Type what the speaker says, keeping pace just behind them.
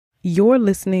You're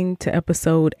listening to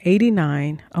episode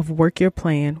 89 of Work Your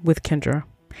Plan with Kendra.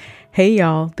 Hey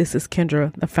y'all, this is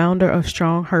Kendra, the founder of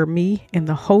StrongHerMe and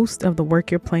the host of the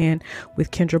Work Your Plan with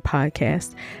Kendra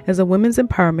podcast. As a women's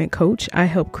empowerment coach, I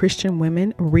help Christian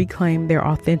women reclaim their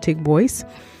authentic voice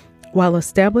while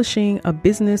establishing a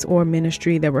business or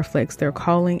ministry that reflects their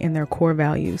calling and their core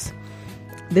values.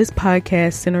 This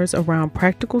podcast centers around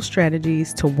practical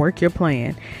strategies to work your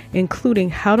plan, including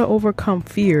how to overcome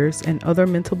fears and other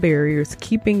mental barriers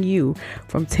keeping you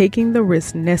from taking the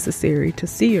risks necessary to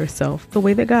see yourself the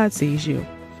way that God sees you.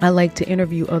 I like to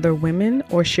interview other women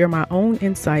or share my own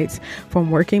insights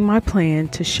from working my plan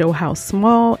to show how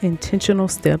small, intentional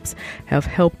steps have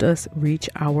helped us reach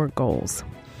our goals.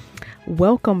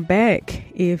 Welcome back.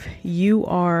 If you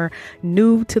are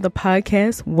new to the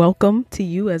podcast, welcome to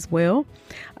you as well.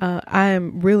 I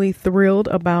am really thrilled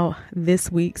about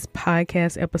this week's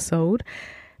podcast episode.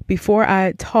 Before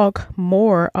I talk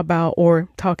more about or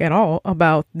talk at all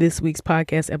about this week's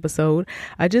podcast episode,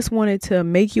 I just wanted to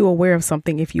make you aware of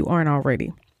something if you aren't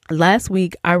already. Last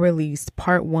week, I released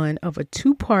part 1 of a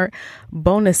 2-part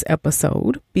bonus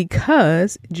episode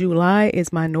because July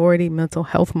is Minority Mental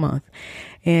Health Month.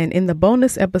 And in the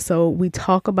bonus episode, we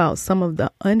talk about some of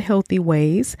the unhealthy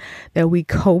ways that we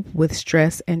cope with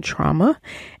stress and trauma.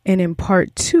 And in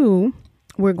part 2,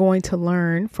 we're going to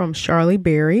learn from Charlie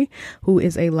Berry, who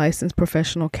is a licensed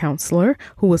professional counselor,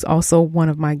 who was also one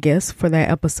of my guests for that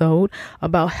episode,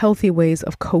 about healthy ways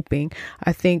of coping.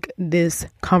 I think this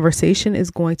conversation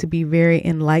is going to be very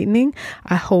enlightening.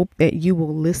 I hope that you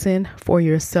will listen for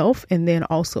yourself and then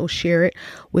also share it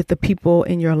with the people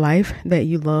in your life that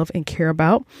you love and care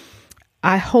about.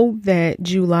 I hope that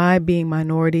July being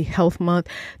Minority Health Month,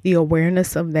 the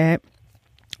awareness of that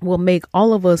will make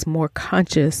all of us more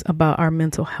conscious about our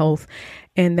mental health,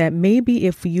 and that maybe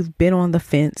if you've been on the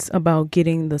fence about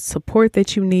getting the support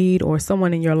that you need, or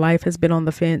someone in your life has been on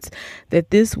the fence,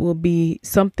 that this will be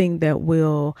something that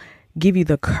will give you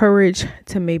the courage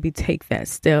to maybe take that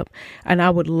step. And I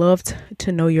would love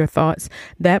to know your thoughts.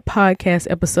 That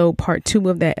podcast episode, part 2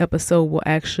 of that episode, will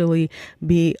actually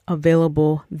be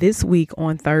available this week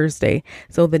on Thursday.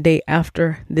 So the day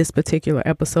after this particular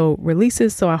episode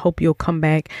releases. So I hope you'll come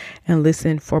back and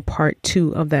listen for part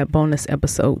 2 of that bonus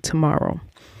episode tomorrow.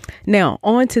 Now,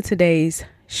 on to today's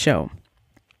show.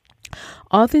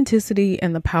 Authenticity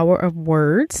and the power of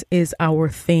words is our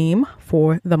theme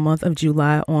for the month of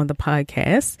July on the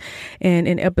podcast. And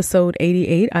in episode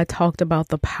 88, I talked about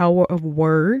the power of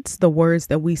words, the words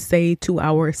that we say to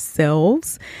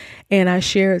ourselves. And I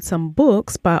shared some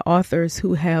books by authors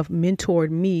who have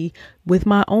mentored me with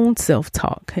my own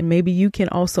self-talk. And maybe you can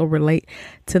also relate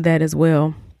to that as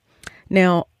well.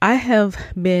 Now, I have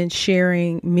been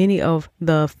sharing many of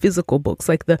the physical books,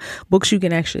 like the books you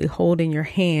can actually hold in your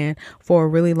hand, for a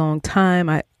really long time.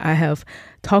 I have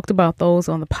talked about those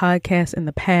on the podcast in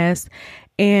the past.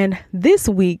 And this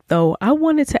week, though, I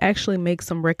wanted to actually make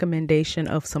some recommendation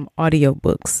of some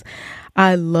audiobooks.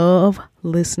 I love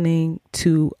listening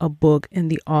to a book in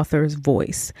the author's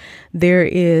voice. There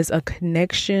is a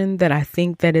connection that I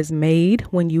think that is made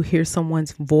when you hear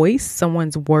someone's voice,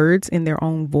 someone's words in their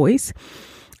own voice.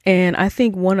 And I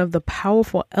think one of the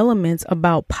powerful elements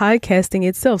about podcasting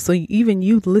itself, so even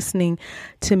you listening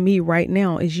to me right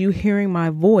now, is you hearing my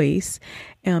voice,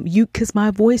 because my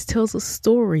voice tells a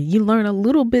story. You learn a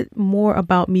little bit more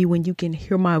about me when you can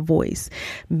hear my voice.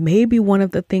 Maybe one of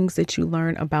the things that you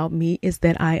learn about me is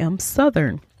that I am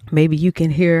Southern. Maybe you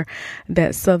can hear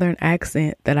that Southern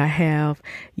accent that I have.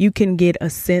 You can get a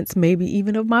sense maybe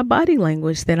even of my body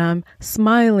language, that I'm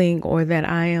smiling or that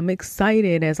I am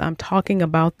excited as I'm talking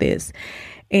about this.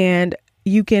 And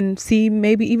you can see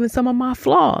maybe even some of my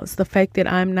flaws, the fact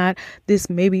that I'm not this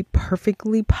maybe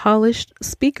perfectly polished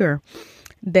speaker,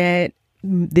 that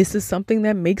this is something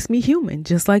that makes me human,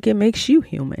 just like it makes you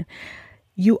human.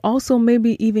 You also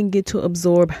maybe even get to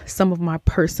absorb some of my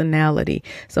personality,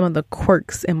 some of the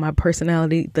quirks in my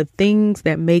personality, the things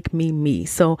that make me me.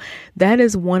 So that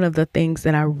is one of the things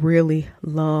that I really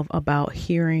love about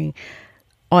hearing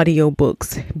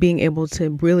audiobooks, being able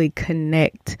to really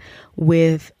connect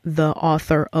with the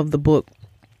author of the book.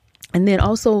 And then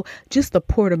also just the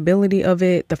portability of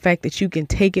it, the fact that you can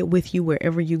take it with you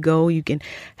wherever you go. You can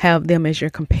have them as your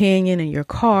companion in your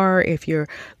car. If you're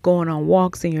going on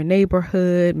walks in your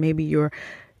neighborhood, maybe you're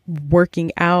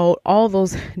working out, all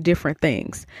those different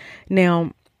things.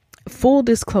 Now, full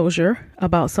disclosure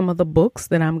about some of the books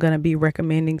that I'm going to be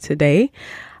recommending today.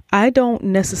 I don't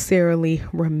necessarily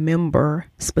remember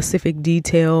specific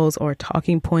details or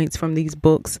talking points from these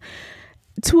books.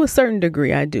 To a certain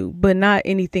degree, I do, but not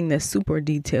anything that's super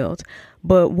detailed.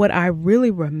 But what I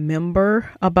really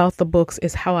remember about the books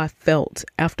is how I felt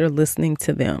after listening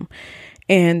to them.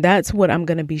 And that's what I'm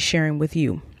going to be sharing with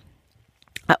you.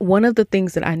 One of the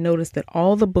things that I noticed that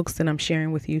all the books that I'm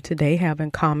sharing with you today have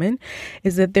in common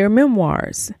is that they're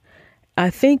memoirs. I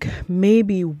think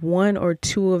maybe one or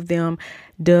two of them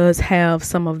does have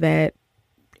some of that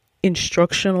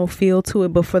instructional feel to it,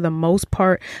 but for the most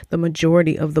part, the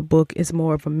majority of the book is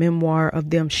more of a memoir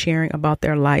of them sharing about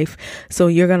their life. So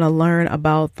you're going to learn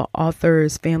about the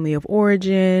author's family of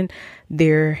origin,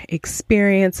 their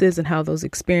experiences, and how those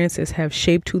experiences have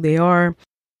shaped who they are.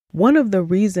 One of the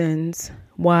reasons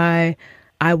why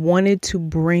I wanted to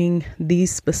bring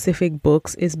these specific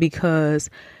books is because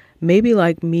maybe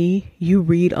like me, you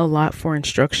read a lot for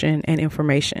instruction and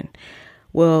information.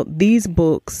 Well, these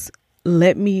books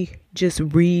let me just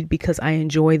read because I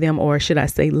enjoy them, or should I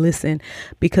say listen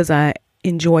because I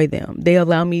enjoy them. They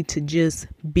allow me to just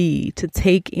to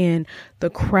take in the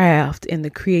craft and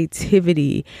the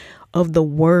creativity of the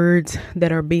words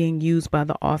that are being used by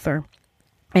the author.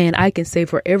 And I can say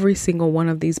for every single one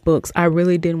of these books, I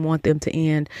really didn't want them to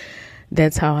end.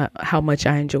 That's how much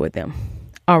I enjoyed them.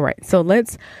 All right, so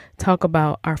let's talk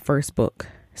about our first book.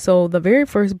 So the very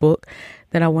first book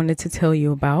that I wanted to tell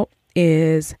you about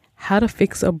is How to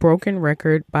Fix a Broken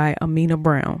Record by Amina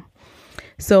Brown.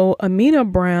 So Amina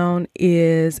Brown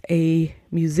is a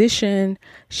musician.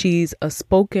 She's a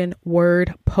spoken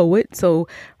word poet. So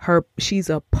she's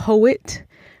a poet,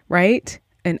 right?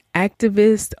 An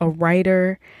activist, a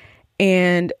writer,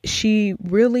 and she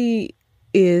really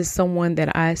is someone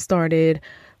that I started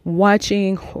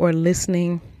watching or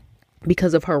listening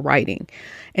because of her writing.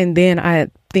 And then I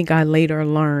think I later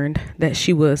learned that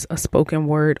she was a spoken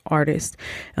word artist.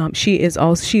 She's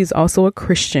also a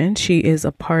Christian. She is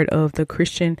a part of the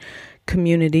Christian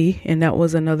community. And that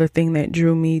was another thing that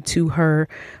drew me to her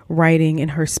writing and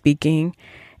her speaking.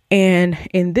 And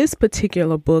in this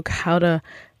particular book, How to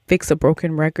Fix a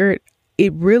Broken Record,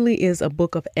 it really is a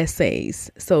book of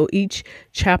essays. So each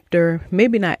chapter,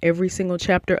 maybe not every single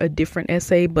chapter, a different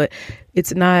essay, but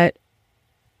it's not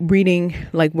reading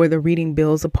like where the reading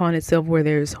builds upon itself, where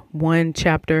there's one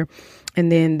chapter and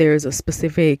then there's a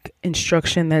specific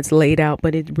instruction that's laid out,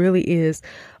 but it really is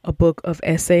a book of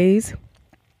essays.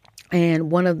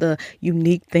 And one of the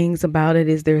unique things about it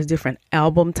is there's different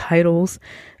album titles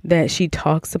that she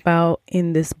talks about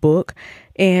in this book.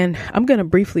 And I'm going to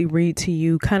briefly read to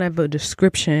you kind of a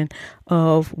description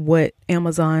of what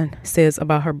Amazon says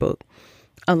about her book.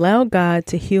 Allow God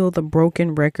to heal the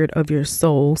broken record of your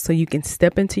soul so you can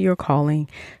step into your calling,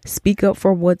 speak up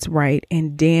for what's right,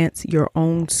 and dance your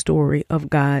own story of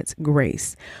God's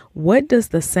grace. What does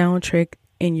the soundtrack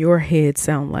in your head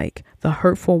sound like? The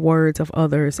hurtful words of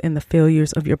others and the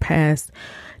failures of your past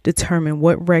determine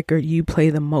what record you play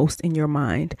the most in your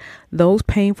mind. Those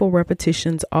painful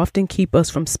repetitions often keep us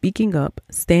from speaking up,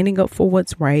 standing up for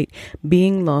what's right,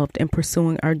 being loved, and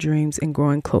pursuing our dreams and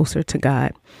growing closer to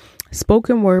God.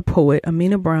 Spoken word poet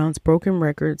Amina Brown's broken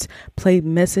records played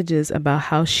messages about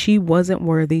how she wasn't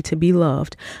worthy to be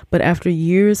loved. But after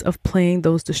years of playing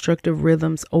those destructive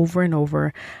rhythms over and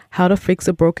over, How to Fix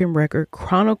a Broken Record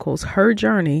chronicles her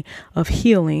journey of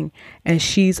healing as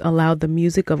she's allowed the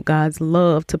music of God's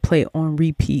love to play on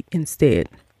repeat instead.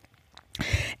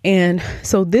 And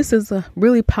so this is a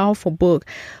really powerful book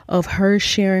of her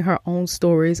sharing her own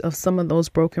stories of some of those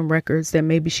broken records that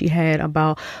maybe she had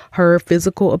about her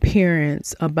physical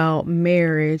appearance, about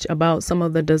marriage, about some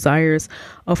of the desires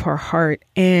of her heart.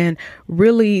 And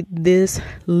really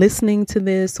listening to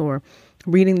this or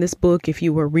reading this book, if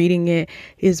you were reading it,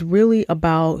 is really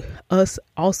about us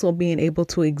also being able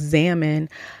to examine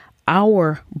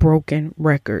our broken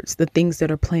records, the things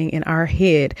that are playing in our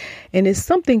head. And it's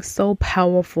something so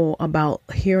powerful about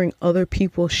hearing other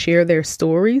people share their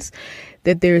stories,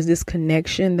 that there's this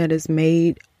connection that is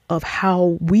made of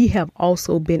how we have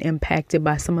also been impacted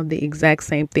by some of the exact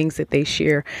same things that they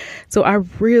share. So I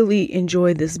really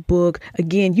enjoy this book.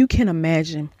 Again, you can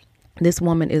imagine this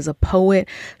woman is a poet,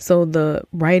 so the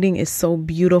writing is so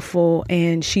beautiful,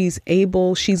 and she's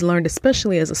learned,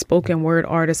 especially as a spoken word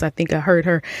artist. I think I heard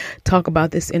her talk about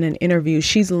this in an interview.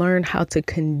 She's learned how to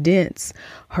condense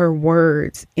her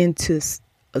words into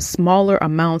smaller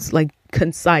amounts, like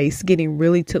concise, getting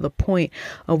really to the point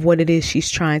of what it is she's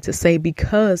trying to say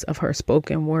because of her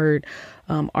spoken word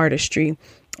artistry.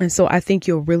 And so I think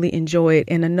you'll really enjoy it.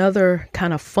 And another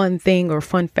kind of fun thing or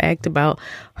fun fact about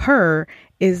her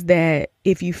is that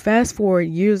if you fast forward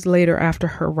years later after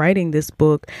her writing this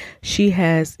book, she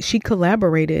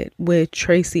collaborated with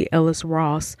Tracy Ellis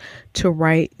Ross to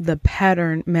write the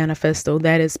Pattern Manifesto.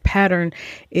 That is, Pattern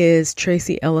is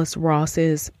Tracy Ellis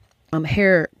Ross's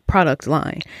hair product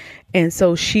line. And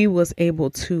so she was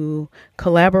able to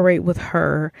collaborate with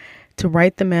her to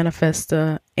write the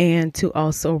manifesto and to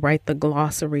also write the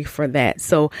glossary for that.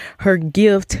 So her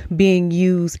gift being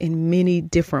used in many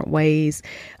different ways.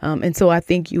 And so I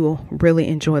think you will really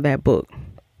enjoy that book.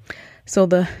 So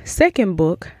the second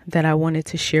book that I wanted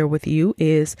to share with you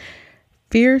is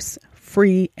Fierce,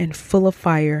 Free, and Full of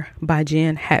Fire by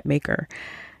Jen Hatmaker.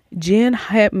 Jen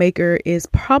Hatmaker is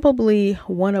probably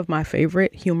one of my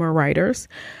favorite humor writers.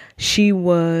 She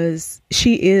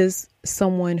is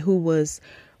someone who was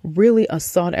really a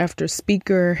sought after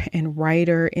speaker and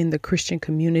writer in the Christian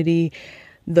community,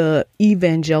 the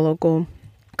evangelical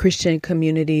Christian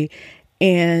community.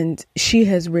 And she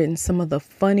has written some of the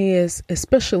funniest,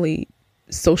 especially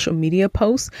social media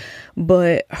posts,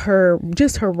 but her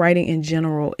writing in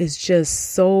general is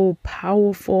just so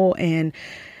powerful. And,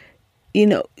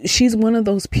 she's one of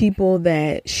those people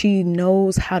that she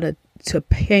knows how to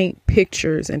paint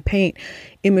pictures and paint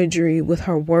imagery with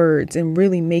her words and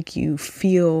really make you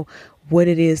feel what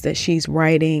it is that she's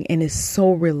writing. And it's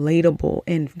so relatable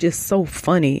and just so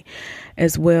funny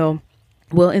as well.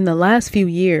 Well, in the last few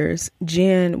years,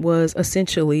 Jen was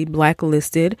essentially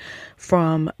blacklisted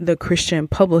from the Christian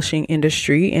publishing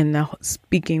industry in the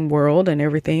speaking world and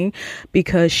everything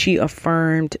because she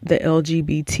affirmed the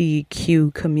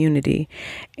LGBTQ community.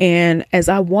 And as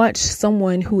I watched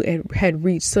someone who had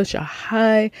reached such a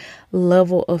high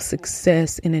level of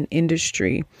success in an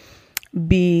industry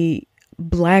be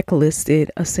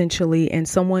blacklisted, essentially, and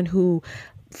someone who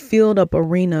filled up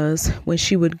arenas when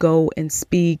she would go and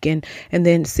speak, and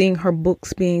then seeing her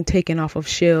books being taken off of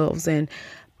shelves and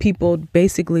people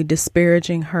basically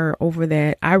disparaging her over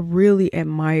that, I really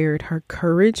admired her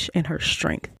courage and her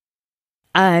strength.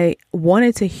 I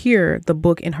wanted to hear the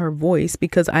book in her voice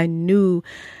because I knew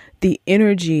the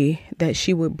energy that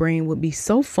she would bring would be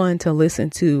so fun to listen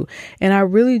to. And I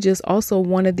really just also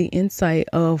wanted the insight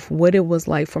of what it was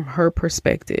like from her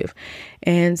perspective.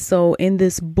 And so in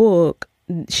this book,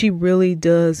 she really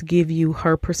does give you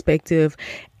her perspective,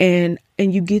 and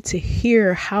you get to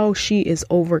hear how she is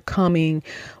overcoming,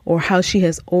 or how she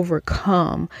has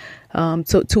overcome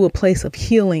to a place of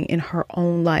healing in her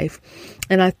own life.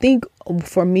 And I think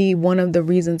for me, one of the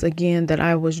reasons, again, that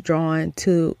I was drawn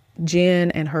to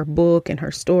Jen and her book and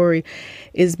her story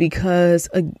is because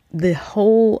the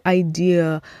whole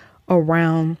idea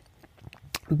around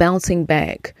bouncing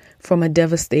back from a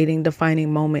devastating,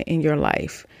 defining moment in your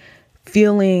life,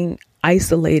 feeling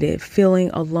isolated,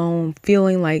 feeling alone,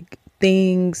 feeling like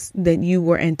things that you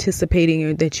were anticipating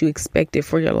or that you expected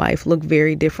for your life look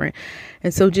very different.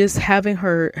 And so just having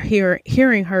her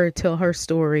hearing her tell her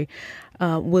story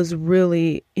was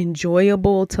really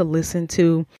enjoyable to listen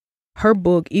to. Her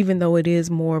book, even though it is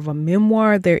more of a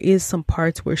memoir, there is some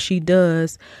parts where she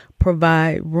does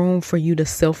provide room for you to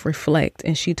self-reflect.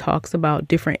 And she talks about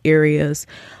different areas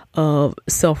of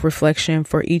self-reflection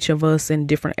for each of us and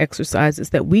different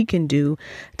exercises that we can do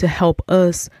to help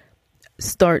us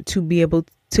start to be able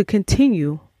to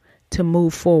continue to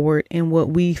move forward in what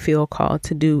we feel called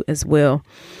to do as well.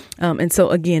 And so,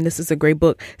 again, this is a great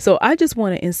book. So I just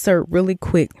want to insert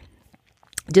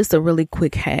just a really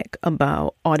quick hack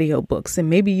about audiobooks. And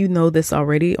maybe you know this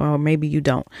already, or maybe you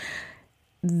don't.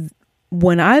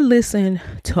 When I listen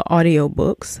to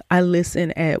audiobooks, I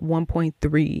listen at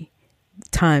 1.3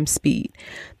 times speed.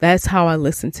 That's how I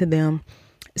listen to them.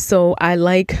 So I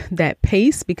like that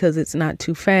pace because it's not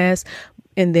too fast,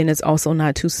 and then it's also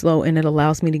not too slow, and it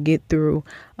allows me to get through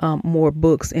more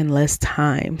books in less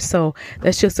time. So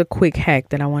that's just a quick hack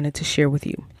that I wanted to share with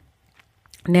you.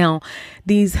 Now,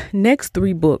 these next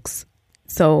 3 books,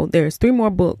 so there's 3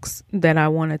 more books that I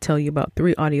want to tell you about,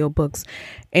 3 audiobooks.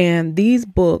 And these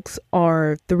books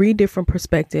are 3 different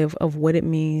perspectives of what it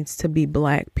means to be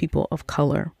Black people of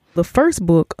color. The first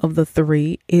book of the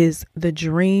 3 is The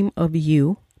Dream of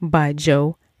You by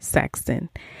Joe Saxton.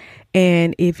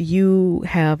 And if you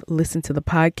have listened to the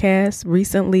podcast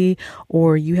recently,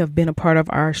 or you have been a part of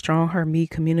our StrongHerMe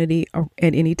community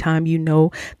at any time, you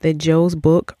know that Joe's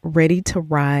book, Ready to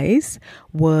Rise,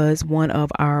 was one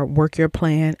of our Work Your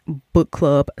Plan book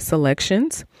club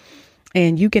selections.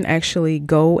 And you can actually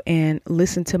go and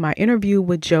listen to my interview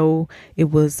with Joe.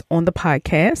 It was on the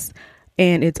podcast.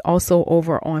 And it's also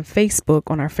over on Facebook,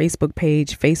 on our Facebook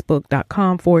page,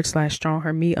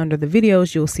 facebook.com/StrongHerMe. Under the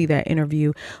videos, you'll see that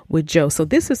interview with Joe. So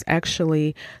this is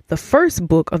actually the first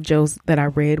book of Joe's that I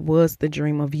read was The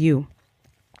Dream of You.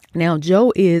 Now,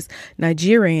 Joe is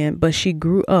Nigerian, but she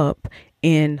grew up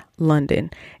in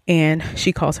London and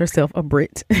she calls herself a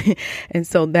Brit. And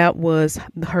so that was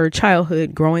her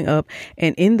childhood growing up.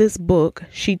 And in this book,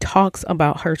 she talks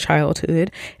about her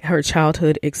childhood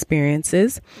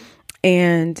experiences.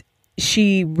 And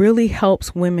she really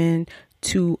helps women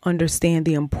to understand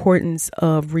the importance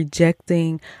of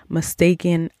rejecting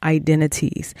mistaken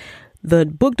identities. The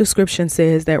book description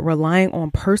says that relying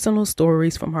on personal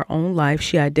stories from her own life,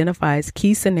 she identifies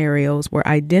key scenarios where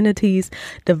identities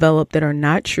develop that are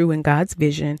not true in God's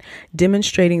vision,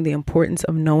 demonstrating the importance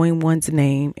of knowing one's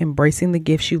name, embracing the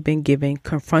gifts you've been given,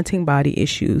 confronting body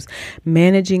issues,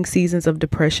 managing seasons of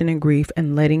depression and grief,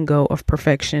 and letting go of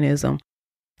perfectionism.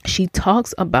 She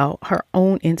talks about her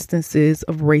own instances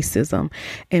of racism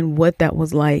and what that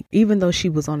was like, even though she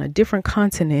was on a different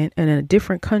continent and in a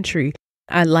different country.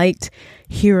 I liked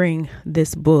hearing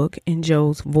this book in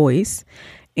Joe's voice,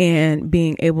 and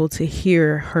being able to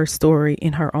hear her story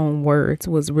in her own words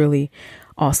was really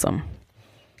awesome.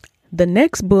 The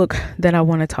next book that I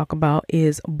want to talk about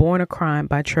is Born a Crime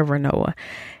by Trevor Noah.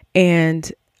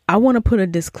 And I want to put a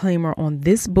disclaimer on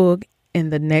this book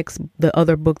and the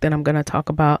other book that I'm going to talk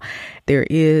about. There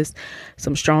is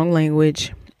some strong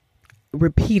language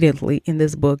repeatedly in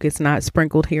this book. It's not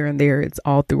sprinkled here and there. It's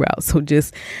all throughout. So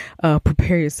just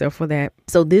prepare yourself for that.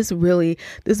 So this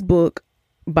book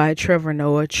by Trevor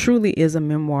Noah truly is a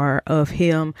memoir of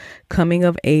him coming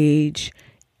of age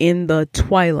in the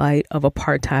twilight of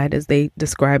apartheid, as they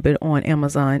describe it on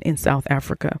Amazon in South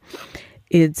Africa.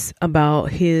 It's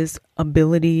about his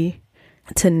ability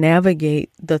to navigate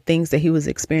the things that he was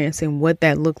experiencing, what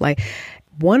that looked like.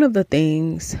 One of the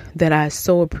things that I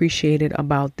so appreciated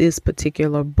about this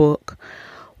particular book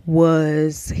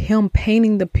was him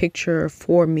painting the picture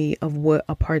for me of what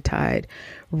apartheid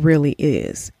really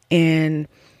is and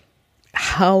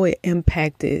how it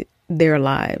impacted their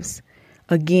lives.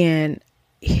 Again,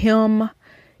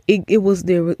 there was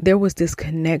this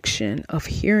connection of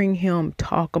hearing him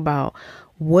talk about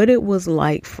what it was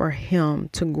like for him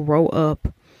to grow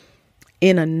up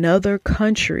in another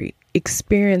country,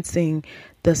 experiencing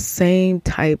the same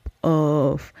type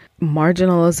of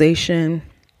marginalization,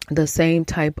 the same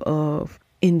type of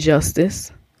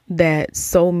injustice that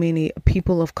so many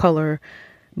people of color,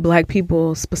 Black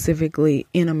people specifically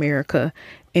in America,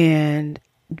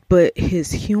 but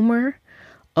his humor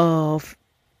of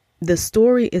the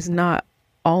story is not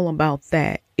all about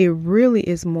that. It really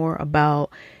is more about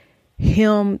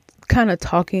him kind of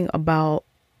talking about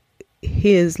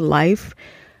his life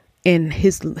and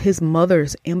his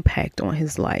mother's impact on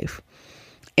his life,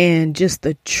 and just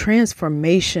the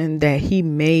transformation that he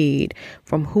made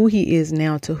from who he is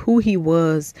now to who he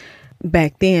was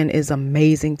back then is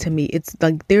amazing to me. It's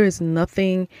like there is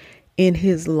nothing in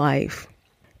his life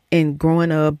and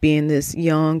growing up being this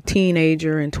young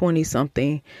teenager and 20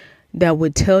 something that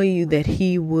would tell you that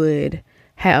he would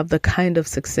have the kind of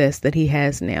success that he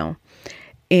has now.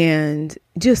 And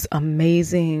just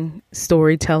amazing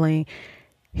storytelling.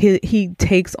 He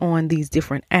takes on these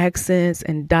different accents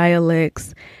and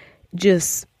dialects,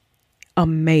 just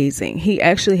amazing. He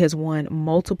actually has won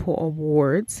multiple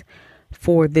awards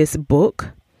for this book.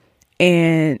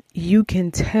 And you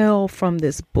can tell from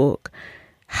this book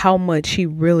how much he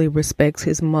really respects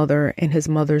his mother and his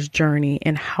mother's journey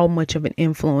and how much of an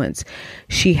influence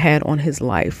she had on his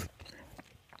life.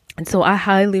 And so I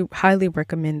highly, highly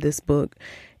recommend this book.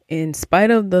 In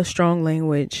spite of the strong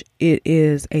language, it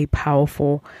is a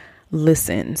powerful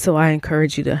listen. So I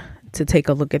encourage you to take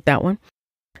a look at that one.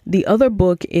 The other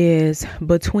book is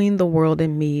Between the World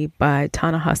and Me by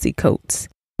Ta-Nehisi Coates.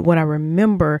 What I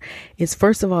remember is,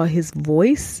 first of all, his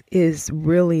voice is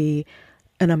really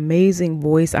an amazing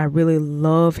voice. I really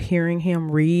love hearing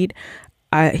him read.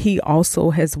 He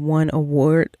also has won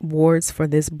awards for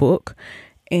this book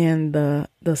and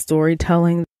the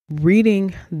storytelling.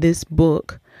 Reading this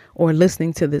book or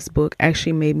listening to this book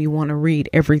actually made me want to read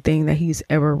everything that he's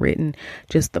ever written.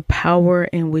 Just the power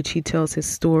in which he tells his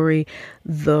story,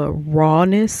 the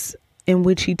rawness in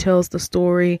which he tells the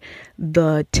story,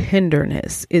 the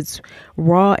tenderness. It's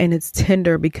raw and it's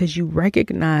tender because you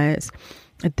recognize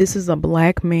that this is a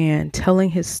Black man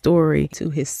telling his story to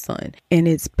his son. And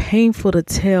it's painful to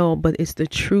tell, but it's the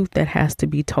truth that has to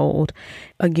be told.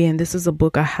 Again, this is a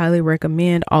book I highly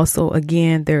recommend. Also,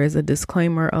 again, there is a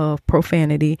disclaimer of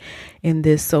profanity in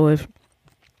this. So if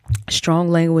strong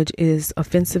language is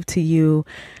offensive to you,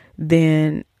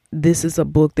 then this is a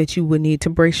book that you would need to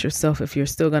brace yourself if you're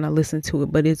still going to listen to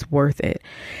it, but it's worth it.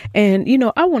 And,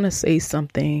 I want to say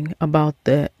something about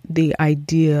the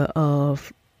idea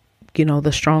of,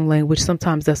 the strong language.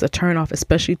 Sometimes that's a turnoff,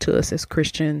 especially to us as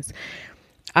Christians.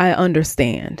 I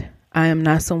understand. I am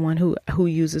not someone who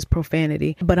uses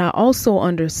profanity, but I also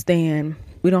understand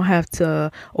we don't have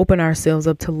to open ourselves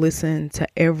up to listen to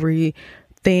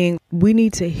everything. We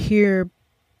need to hear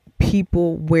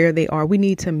people where they are. We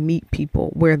need to meet people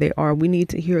where they are. We need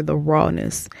to hear the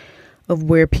rawness of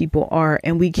where people are.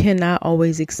 And we cannot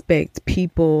always expect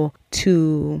people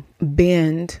to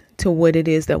bend to what it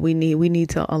is that we need. We need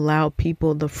to allow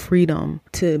people the freedom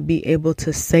to be able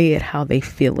to say it how they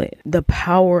feel it. The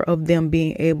power of them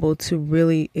being able to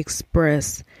really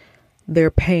express their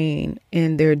pain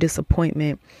and their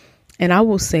disappointment. And I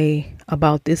will say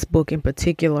about this book in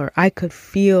particular, I could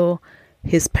feel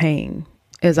his pain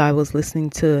as I was listening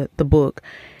to the book.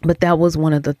 But that was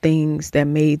one of the things that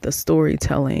made the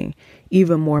storytelling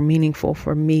even more meaningful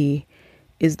for me,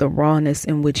 is the rawness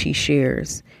in which he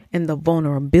shares and the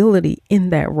vulnerability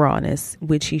in that rawness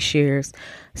which he shares.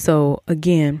 So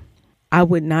again, I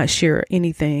would not share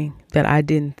anything that I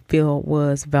didn't feel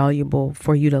was valuable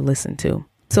for you to listen to.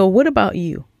 So what about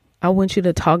you? I want you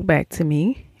to talk back to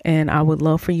me, and I would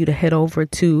love for you to head over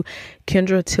to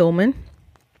Kendra Tillman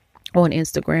on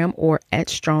Instagram or at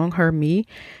StrongHerMe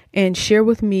and share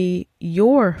with me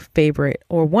your favorite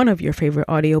or one of your favorite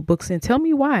audiobooks and tell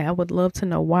me why. I would love to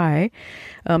know why,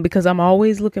 because I'm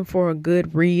always looking for a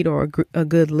good read or a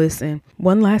good listen.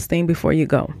 One last thing before you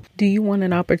go. Do you want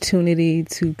an opportunity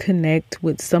to connect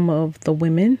with some of the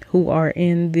women who are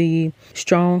in the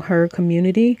Strong Her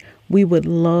community? We would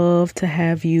love to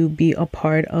have you be a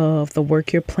part of the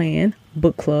Work Your Plan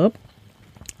book club.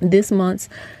 This month's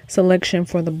selection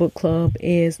for the book club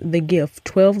is The Gift,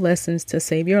 12 Lessons to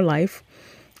Save Your Life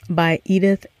by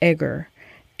Edith Eger.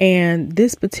 And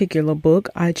this particular book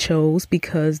I chose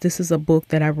because this is a book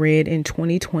that I read in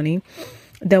 2020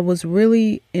 that was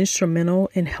really instrumental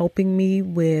in helping me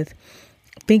with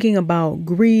thinking about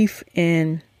grief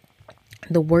and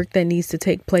the work that needs to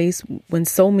take place when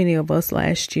so many of us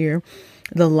last year,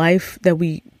 the life that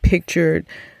we pictured,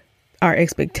 our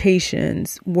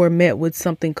expectations were met with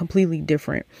something completely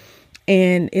different.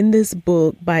 And in this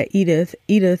book by Edith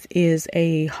is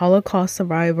a Holocaust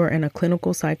survivor and a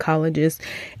clinical psychologist.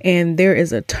 And there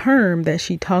is a term that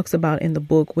she talks about in the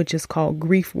book, which is called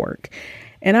grief work.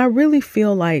 And I really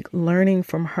feel like learning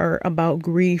from her about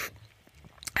grief,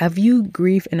 I viewed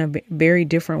grief in a very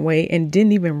different way and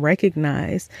didn't even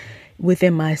recognize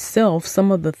within myself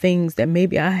some of the things that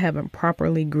maybe I haven't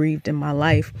properly grieved in my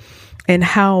life, and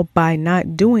how by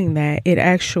not doing that, it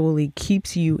actually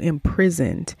keeps you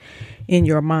imprisoned in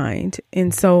your mind.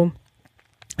 And so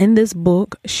in this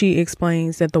book, she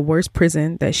explains that the worst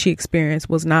prison that she experienced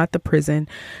was not the prison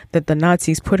that the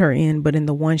Nazis put her in, but in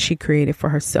the one she created for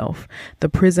herself, the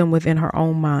prison within her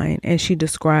own mind. And she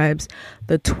describes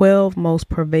the 12 most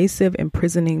pervasive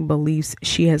imprisoning beliefs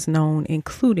she has known,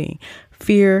 including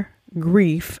fear,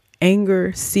 grief,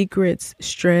 anger, secrets,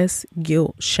 stress,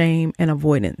 guilt, shame, and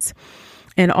avoidance.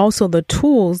 And also the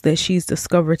tools that she's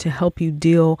discovered to help you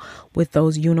deal with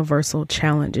those universal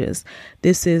challenges.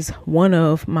 This is one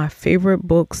of my favorite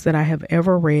books that I have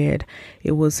ever read.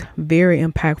 It was very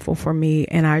impactful for me.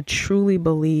 And I truly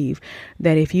believe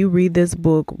that if you read this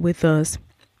book with us,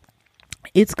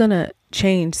 it's going to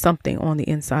change something on the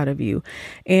inside of you.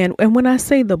 And when I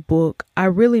say the book, I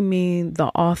really mean the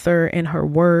author and her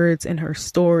words and her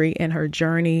story and her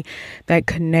journey, that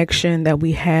connection that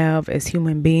we have as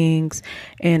human beings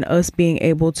and us being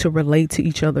able to relate to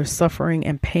each other's suffering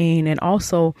and pain, and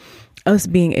also us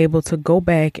being able to go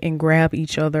back and grab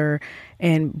each other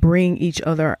and bring each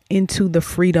other into the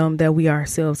freedom that we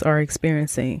ourselves are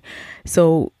experiencing.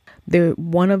 So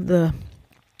one of the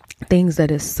things that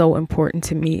is so important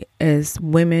to me as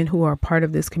women who are part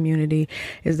of this community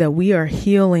is that we are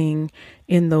healing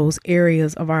in those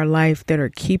areas of our life that are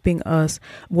keeping us,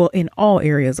 well, in all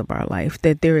areas of our life,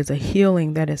 that there is a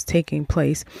healing that is taking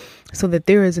place so that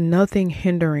there is nothing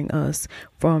hindering us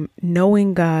from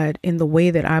knowing God in the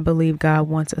way that I believe God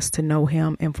wants us to know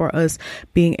him, and for us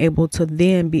being able to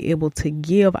then be able to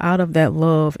give out of that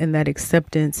love and that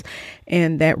acceptance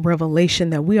and that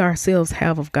revelation that we ourselves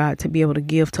have of God to be able to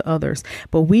give to others.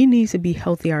 But we need to be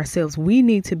healthy ourselves. We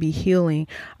need to be healing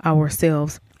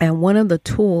ourselves. And one of the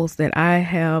tools that I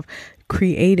have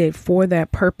created for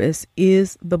that purpose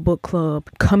is the book club,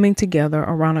 coming together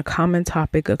around a common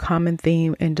topic, a common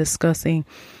theme, and discussing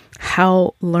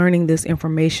how learning this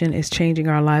information is changing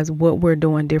our lives, what we're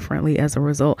doing differently as a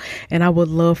result. And I would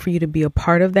love for you to be a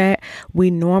part of that.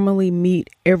 We normally meet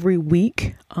every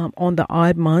week on the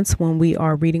odd months when we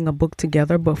are reading a book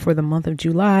together. But for the month of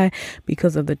July,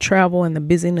 because of the travel and the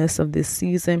busyness of this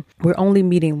season, we're only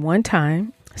meeting one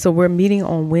time. So we're meeting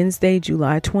on Wednesday,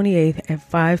 July 28th at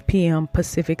 5 p.m.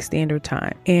 Pacific Standard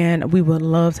Time. And we would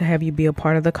love to have you be a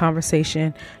part of the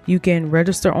conversation. You can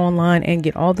register online and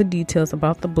get all the details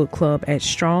about the book club at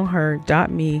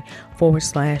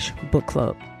strongher.me/book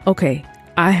club. Okay.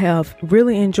 I have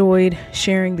really enjoyed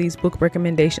sharing these book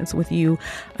recommendations with you.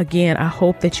 Again, I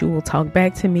hope that you will talk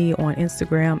back to me on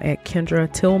Instagram at Kendra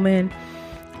Tillman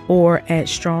or at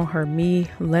StrongHerMe.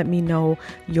 Let me know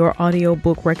your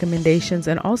audiobook recommendations.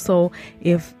 And also,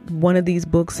 if one of these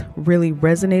books really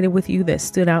resonated with you, that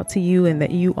stood out to you, and that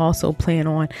you also plan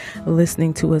on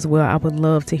listening to as well, I would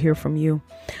love to hear from you.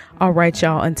 All right,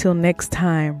 y'all. Until next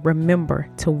time, remember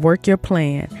to work your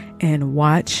plan and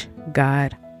watch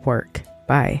God work.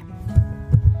 Bye.